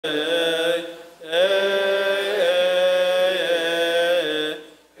In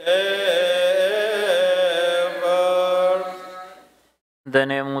the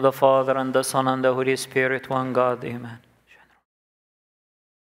name of the Father, and the Son, and the Holy Spirit, one God. Amen.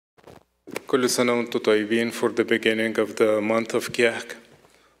 كل سنة وانتم طيبين for the beginning of the month of Kiak,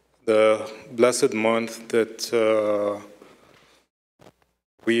 the blessed month that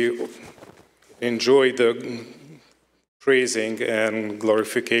we enjoy the praising and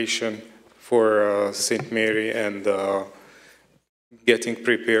glorification for Saint Mary and getting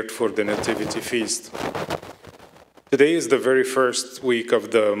prepared for the Nativity Feast. Today is the very first week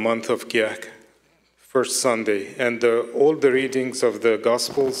of the month of Kiak, first Sunday, and all the readings of the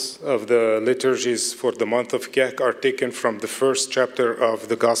Gospels, of the liturgies for the month of Kiak are taken from the first chapter of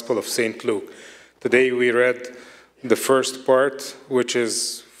the Gospel of St. Luke. Today we read the first part, which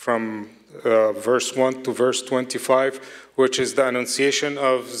is from verse 1 to verse 25, which is the Annunciation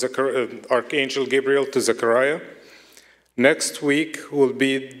of Archangel Gabriel to Zechariah. Next week will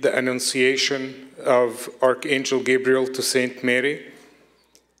be the Annunciation of Archangel Gabriel to Saint Mary.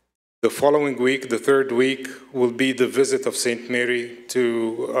 The following week, the third week, will be the visit of Saint Mary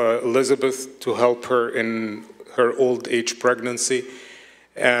to Elizabeth to help her in her old age pregnancy.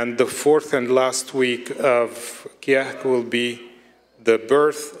 And the fourth and last week of Kiak will be the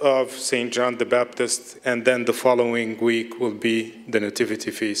birth of Saint John the Baptist, and then the following week will be the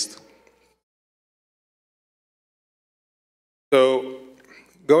Nativity Feast. So,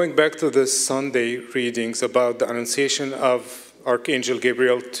 going back to the Sunday readings about the Annunciation of Archangel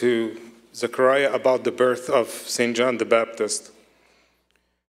Gabriel to Zechariah about the birth of Saint John the Baptist,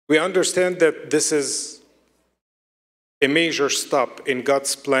 we understand that this is a major stop in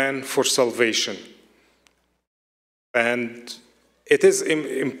God's plan for salvation. And it is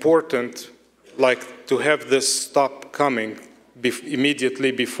important, like, to have this stop coming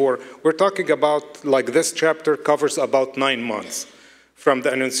immediately before. We're talking about, like, this chapter covers about 9 months, from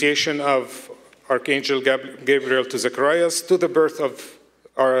the Annunciation of Archangel Gabriel to Zacharias to the birth of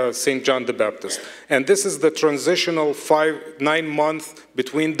Saint John the Baptist. And this is the transitional 9 month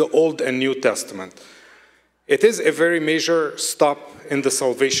between the Old and New Testament. It is a very major stop in the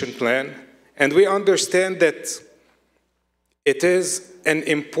salvation plan, and we understand that it is an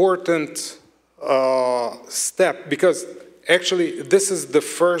important step, because actually this is the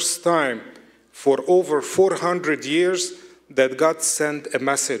first time for over 400 years that God sent a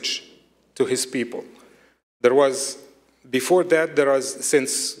message to his people. Before that,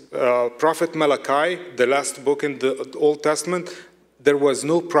 since Prophet Malachi, the last book in the Old Testament, there was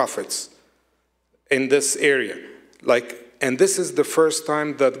no prophets in this area. And this is the first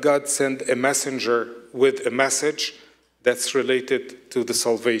time that God sent a messenger with a message that's related to the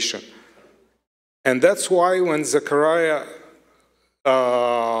salvation. And that's why when Zechariah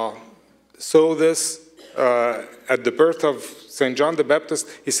saw this at the birth of St. John the Baptist,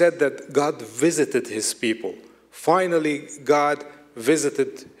 he said that God visited his people. Finally, God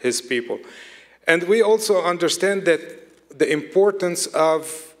visited his people. And we also understand that the importance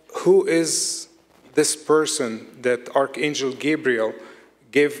of who is this person that Archangel Gabriel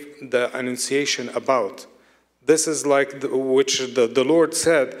gave the Annunciation about. This is like which the Lord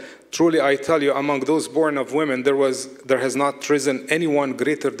said, "Truly I tell you, among those born of women, there has not risen anyone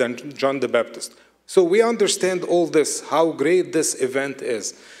greater than John the Baptist." So we understand all this, how great this event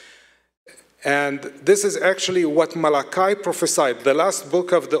is. And this is actually what Malachi prophesied. The last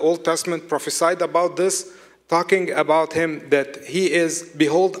book of the Old Testament prophesied about this, talking about him that he is,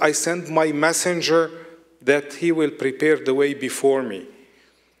 "Behold, I send my messenger that he will prepare the way before me."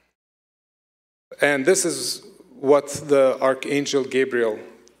 And this is what the Archangel Gabriel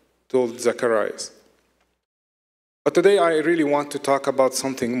told Zacharias. But today I really want to talk about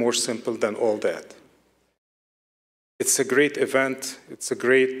something more simple than all that. It's a great event, it's a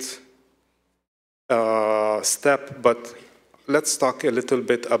great step, but let's talk a little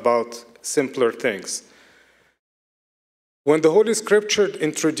bit about simpler things. When the Holy Scripture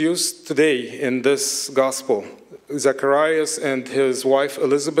introduced today in this gospel, Zacharias and his wife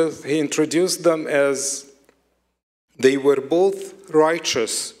Elizabeth, he introduced them as they were both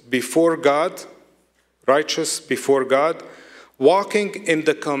righteous before God, walking in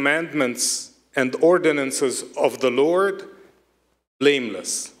the commandments and ordinances of the Lord,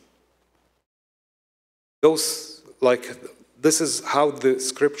 blameless. This is how the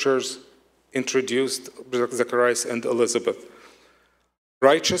Scriptures introduced Zacharias and Elizabeth.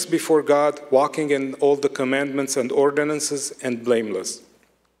 Righteous before God, walking in all the commandments and ordinances, and blameless.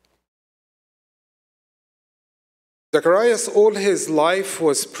 Zacharias, all his life,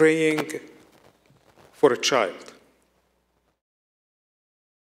 was praying for a child.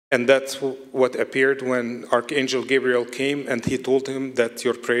 And that's what appeared when Archangel Gabriel came and he told him that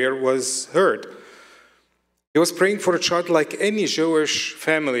your prayer was heard. He was praying for a child like any Jewish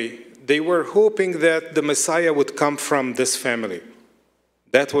family. They were hoping that the Messiah would come from this family.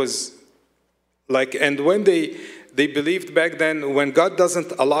 That was like, and when they believed back then, when God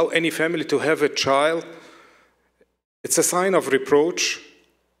doesn't allow any family to have a child, it's a sign of reproach.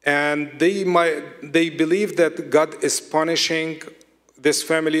 And they believe that God is punishing this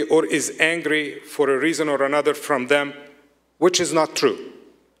family or is angry for a reason or another from them, which is not true.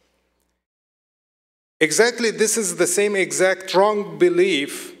 Exactly, this is the same exact wrong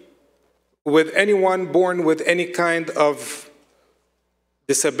belief with anyone born with any kind of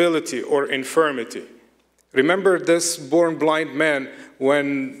disability or infirmity. Remember this born blind man,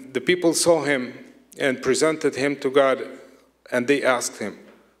 when the people saw him and presented him to God, and they asked him,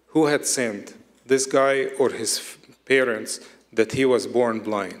 who had sinned, this guy or his parents, that he was born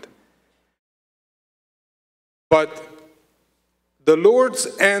blind? But the Lord's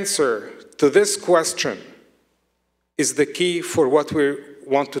answer to this question is the key for what we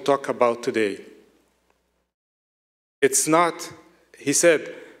want to talk about today. It's not, he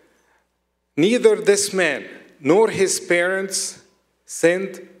said, neither this man nor his parents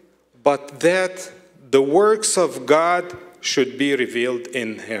sinned, but that the works of God should be revealed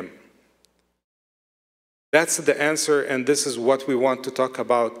in him. That's the answer, and this is what we want to talk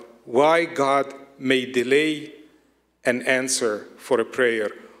about, why God may delay an answer for a prayer,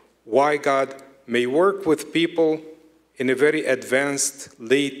 why God may work with people in a very advanced,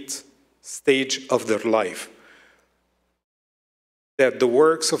 late stage of their life, that the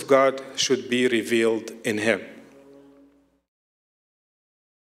works of God should be revealed in him.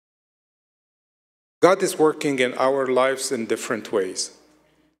 God is working in our lives in different ways,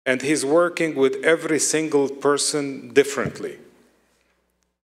 and he's working with every single person differently.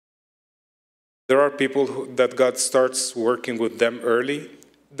 There are people that God starts working with them early.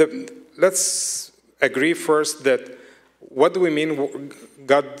 Let's agree first that what do we mean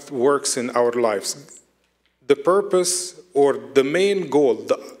God works in our lives? The purpose or the main goal,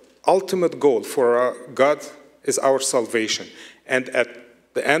 the ultimate goal for God is our salvation. And at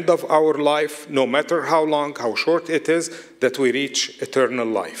the end of our life, no matter how long, how short it is, that we reach eternal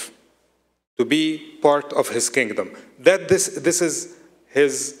life, to be part of his kingdom. That this is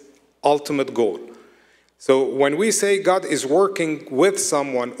his ultimate goal. So when we say God is working with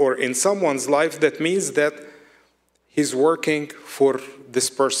someone or in someone's life, that means that he's working for this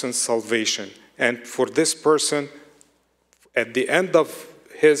person's salvation. And for this person, at the end of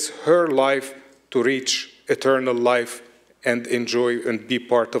her life, to reach eternal life and enjoy and be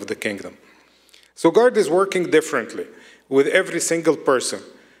part of the kingdom. So God is working differently with every single person.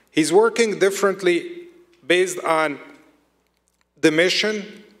 He's working differently based on the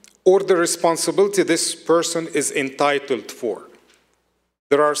mission or the responsibility this person is entitled for.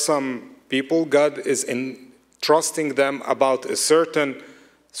 There are some people, God is entrusting them about a certain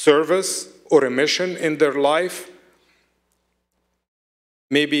service or a mission in their life,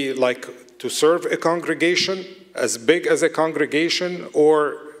 maybe like to serve a congregation, as big as a congregation,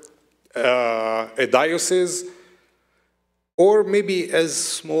 or a diocese, or maybe as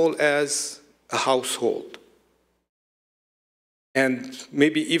small as a household. And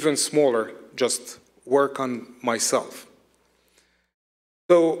maybe even smaller, just work on myself.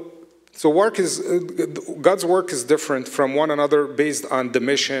 So God's work is different from one another based on the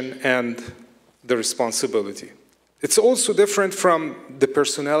mission and the responsibility. It's also different from the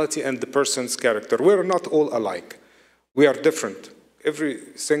personality and the person's character. We're not all alike. We are different.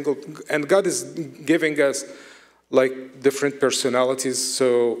 And God is giving us like different personalities.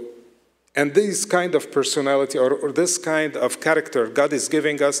 And this kind of personality or this kind of character God is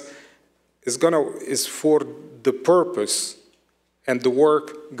giving us is for the purpose and the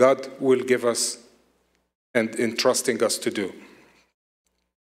work God will give us and entrusting us to do.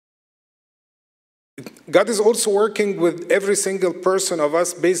 God is also working with every single person of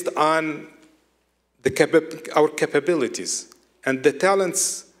us based on our capabilities and the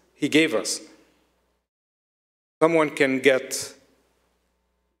talents he gave us. Someone can get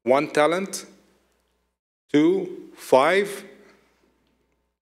 1 talent, 2, 5.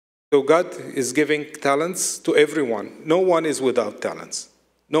 So God is giving talents to everyone. No one is without talents.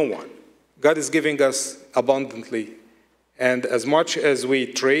 No one. God is giving us abundantly. And as much as we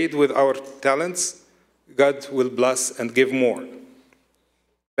trade with our talents, God will bless and give more.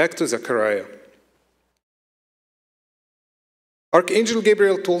 Back to Zechariah. Archangel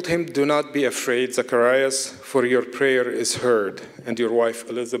Gabriel told him, "Do not be afraid, Zacharias, for your prayer is heard, and your wife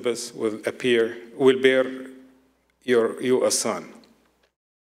Elizabeth will bear you a son.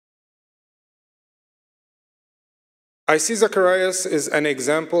 I see Zacharias is an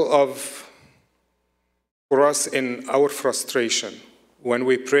example of, for us in our frustration, when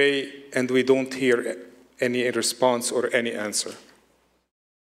we pray and we don't hear any response or any answer.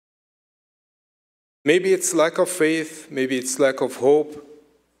 Maybe it's lack of faith, maybe it's lack of hope,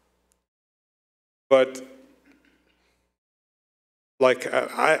 but like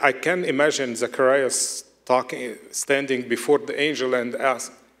I can imagine Zacharias standing before the angel and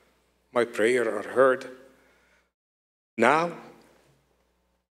ask, my prayer are heard. Now,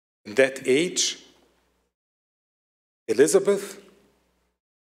 in that age, Elizabeth,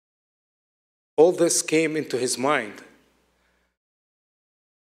 all this came into his mind.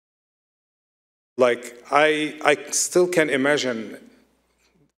 Like, I still can imagine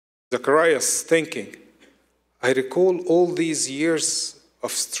Zacharias thinking, I recall all these years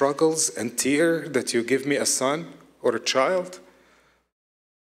of struggles and tears that you give me a son or a child.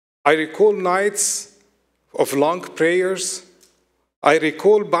 I recall nights of long prayers. I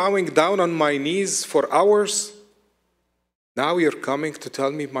recall bowing down on my knees for hours. Now you're coming to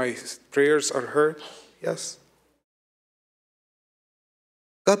tell me my prayers are heard? Yes.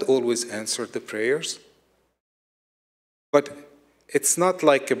 God always answered the prayers. But it's not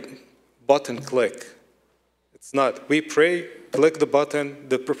like a button click. It's not. We pray, click the button,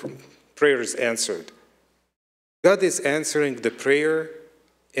 the prayer is answered. God is answering the prayer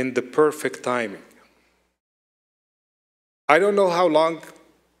in the perfect timing. I don't know how long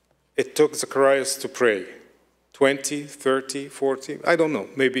it took Zacharias to pray. 20, 30, 40, I don't know,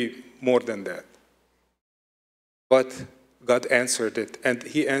 maybe more than that. But God answered it, and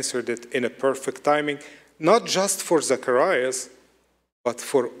he answered it in a perfect timing, not just for Zacharias, but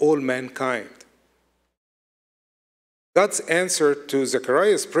for all mankind. God's answer to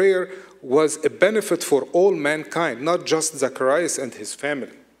Zacharias' prayer was a benefit for all mankind, not just Zacharias and his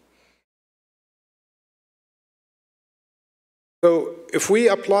family. So if we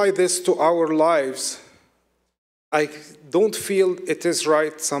apply this to our lives, I don't feel it is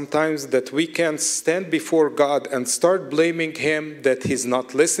right sometimes that we can stand before God and start blaming him that he's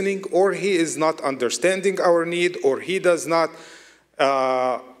not listening, or he is not understanding our need, or he does not,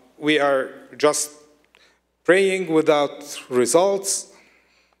 we are just praying without results.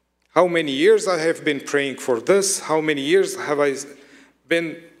 How many years I have been praying for this? How many years have I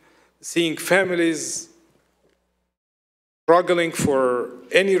been seeing families struggling for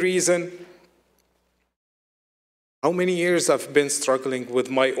any reason? How many years I've been struggling with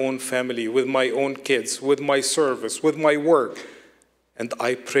my own family, with my own kids, with my service, with my work. And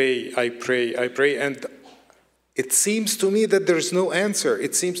I pray, and it seems to me that there's no answer.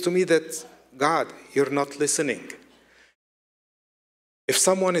 It seems to me that, God, you're not listening. If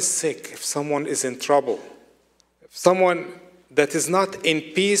someone is sick, if someone is in trouble, if someone that is not in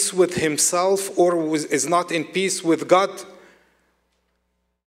peace with himself or is not in peace with God,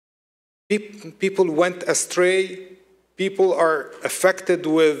 people went astray. People are affected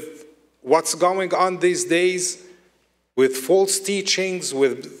with what's going on these days, with false teachings,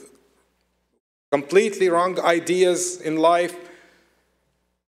 with completely wrong ideas in life.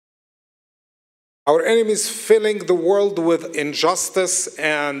 Our enemies filling the world with injustice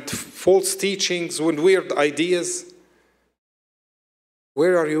and false teachings and weird ideas.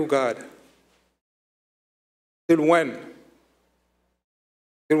 Where are you, God? Till when?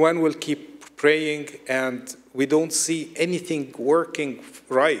 Till when we'll keep praying and we don't see anything working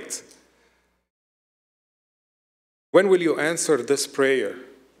right? When will you answer this prayer?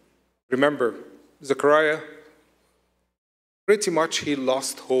 Remember, Zechariah, pretty much he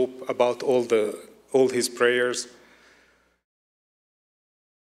lost hope about all his prayers.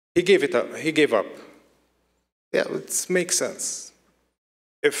 He gave it up. He gave up. Yeah, it makes sense.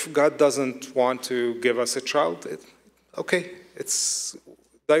 If God doesn't want to give us a child, okay,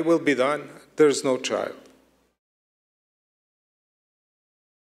 thy will be done. There's no child.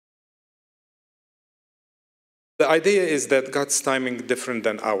 The idea is that God's timing is different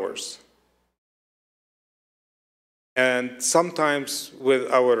than ours. And sometimes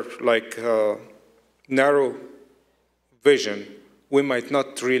with our narrow vision, we might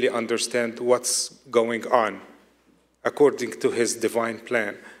not really understand what's going on according to his divine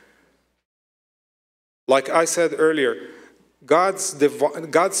plan. Like I said earlier, God's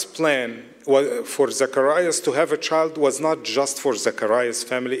plan for Zacharias to have a child was not just for Zacharias'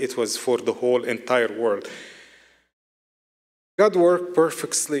 family, it was for the whole entire world. God works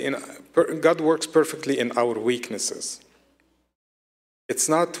perfectly in our weaknesses. It's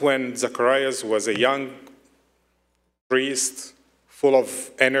not when Zacharias was a young priest full of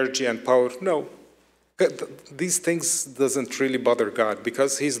energy and power. No, these things doesn't really bother God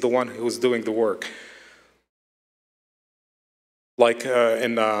because he's the one who's doing the work. Like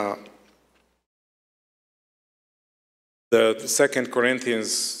in the 2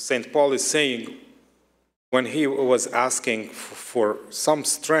 Corinthians, St. Paul is saying, when he was asking for some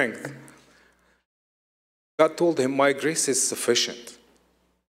strength, God told him, my grace is sufficient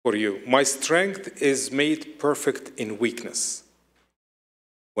for you. My strength is made perfect in weakness.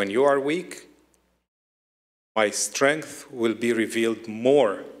 When you are weak, my strength will be revealed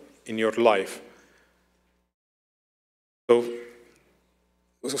more in your life.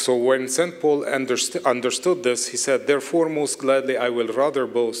 So when St. Paul understood this, he said, therefore, most gladly I will rather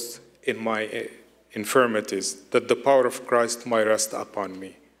boast in my infirmities, that the power of Christ might rest upon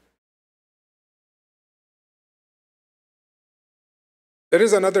me. There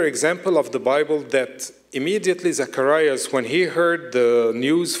is another example of the Bible that immediately Zacharias, when he heard the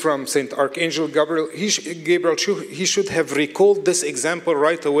news from St. Archangel Gabriel, he should have recalled this example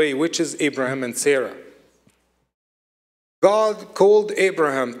right away, which is Abraham and Sarah. God called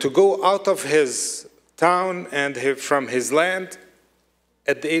Abraham to go out of his town and from his land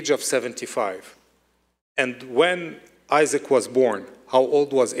at the age of 75. And when Isaac was born, how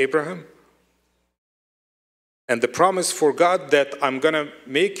old was Abraham? And the promise for God that I'm going to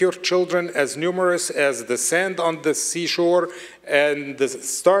make your children as numerous as the sand on the seashore and the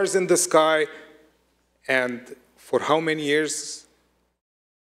stars in the sky. And for how many years?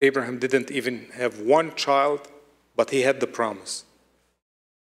 Abraham didn't even have one child, but he had the promise.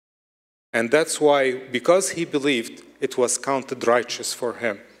 And that's why, because he believed, it was counted righteous for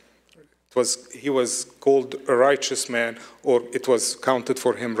him. He was called a righteous man, or it was counted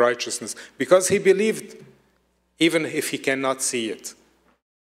for him righteousness, because he believed, even if he cannot see it.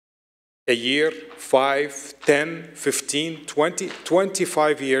 A year, 5, 10, 15, 20,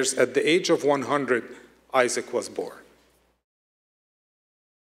 25 years, at the age of 100, Isaac was born.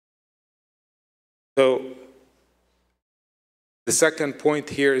 So, the second point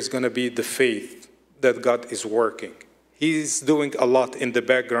here is going to be the faith that God is working. He's doing a lot in the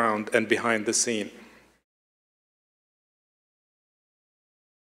background and behind the scene.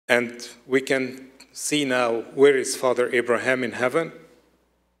 And we can see now, where is Father Abraham in heaven?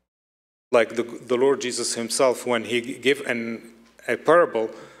 Like the Lord Jesus himself, when he gave a parable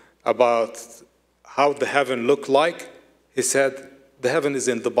about how the heaven looked like, he said, the heaven is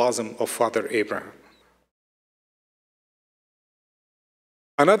in the bosom of Father Abraham.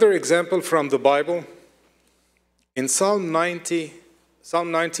 Another example from the Bible, in Psalm 90, Psalm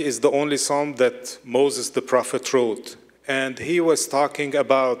 90 is the only psalm that Moses the prophet wrote. And he was talking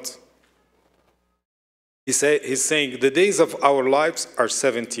about, he's saying, the days of our lives are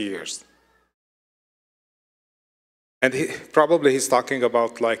 70 years. And he's talking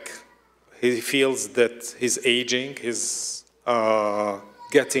about, like, he feels that he's aging, he's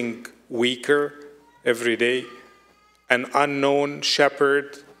getting weaker every day. An unknown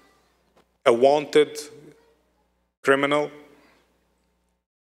shepherd, a wanted criminal.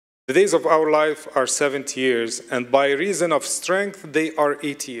 The days of our life are 70 years, and by reason of strength, they are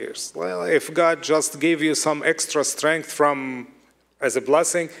 80 years. Well, if God just gave you some extra strength as a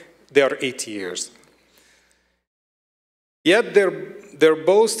blessing, they are 80 years. Yet their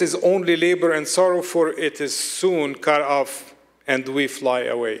boast is only labor and sorrow, for it is soon cut off, and we fly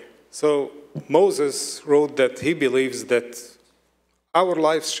away. So Moses wrote that he believes that our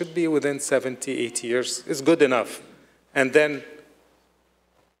lives should be within 70, 80 years. It's good enough. And then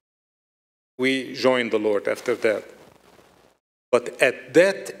we join the Lord after that. But at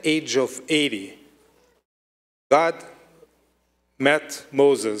that age of 80, God met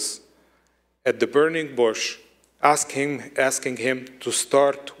Moses at the burning bush, asking him to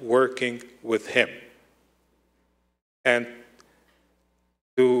start working with him and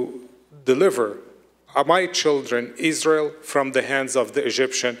to deliver my children, Israel, from the hands of the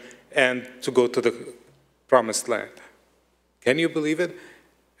Egyptian and to go to the promised land. Can you believe it?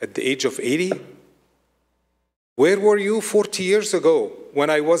 At the age of 80? Where were you 40 years ago when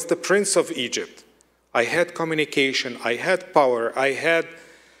I was the prince of Egypt? I had communication, I had power, I had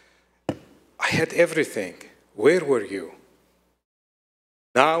everything. Where were you?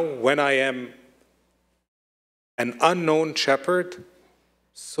 Now, when I am an unknown shepherd,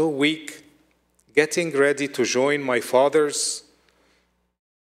 so weak, getting ready to join my fathers,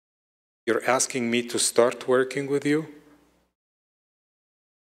 you're asking me to start working with you?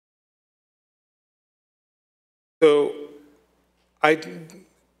 So, to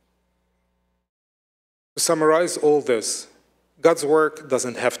summarize all this, God's work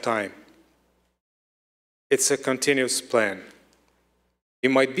doesn't have time. It's a continuous plan. He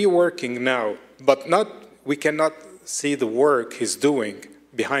might be working now, but we cannot see the work he's doing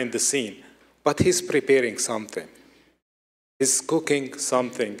behind the scene, but he's preparing something. He's cooking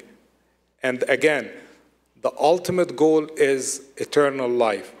something. And again, the ultimate goal is eternal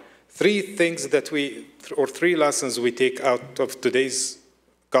life. Three lessons we take out of today's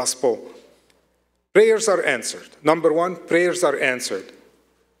gospel. Prayers are answered. Number one, prayers are answered.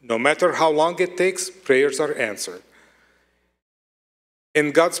 No matter how long it takes, prayers are answered.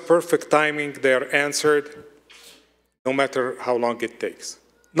 In God's perfect timing, they are answered no matter how long it takes.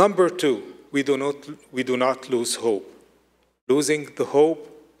 Number two, we do not lose hope. Losing the hope,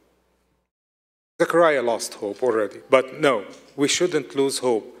 Zechariah lost hope already, but no, we shouldn't lose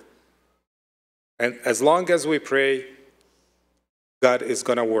hope. And as long as we pray, God is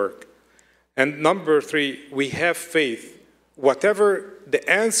going to work. And number three, we have faith. Whatever the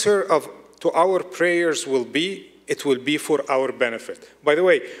answer to our prayers will be, it will be for our benefit. By the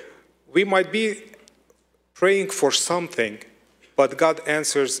way, we might be praying for something, but God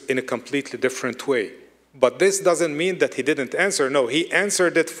answers in a completely different way. But this doesn't mean that he didn't answer. No, he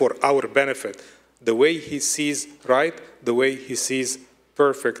answered it for our benefit. The way he sees right, the way he sees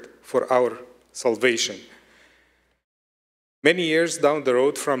perfect for our salvation. Many years down the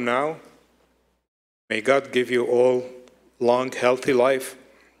road from now, may God give you all long, healthy life.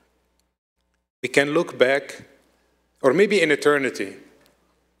 We can look back, or maybe in eternity,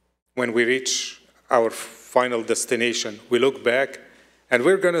 when we reach our final destination, we look back and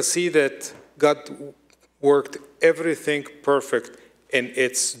we're going to see that God worked everything perfect in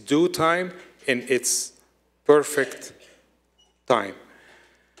its due time, in its perfect time.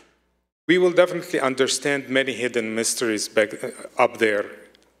 We will definitely understand many hidden mysteries back up there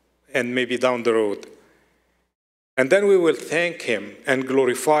and maybe down the road. And then we will thank him and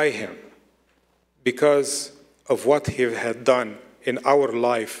glorify him because of what he had done in our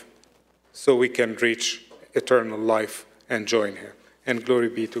life so we can reach eternal life and join him. And glory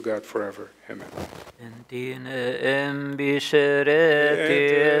be to God forever. Amen. In dine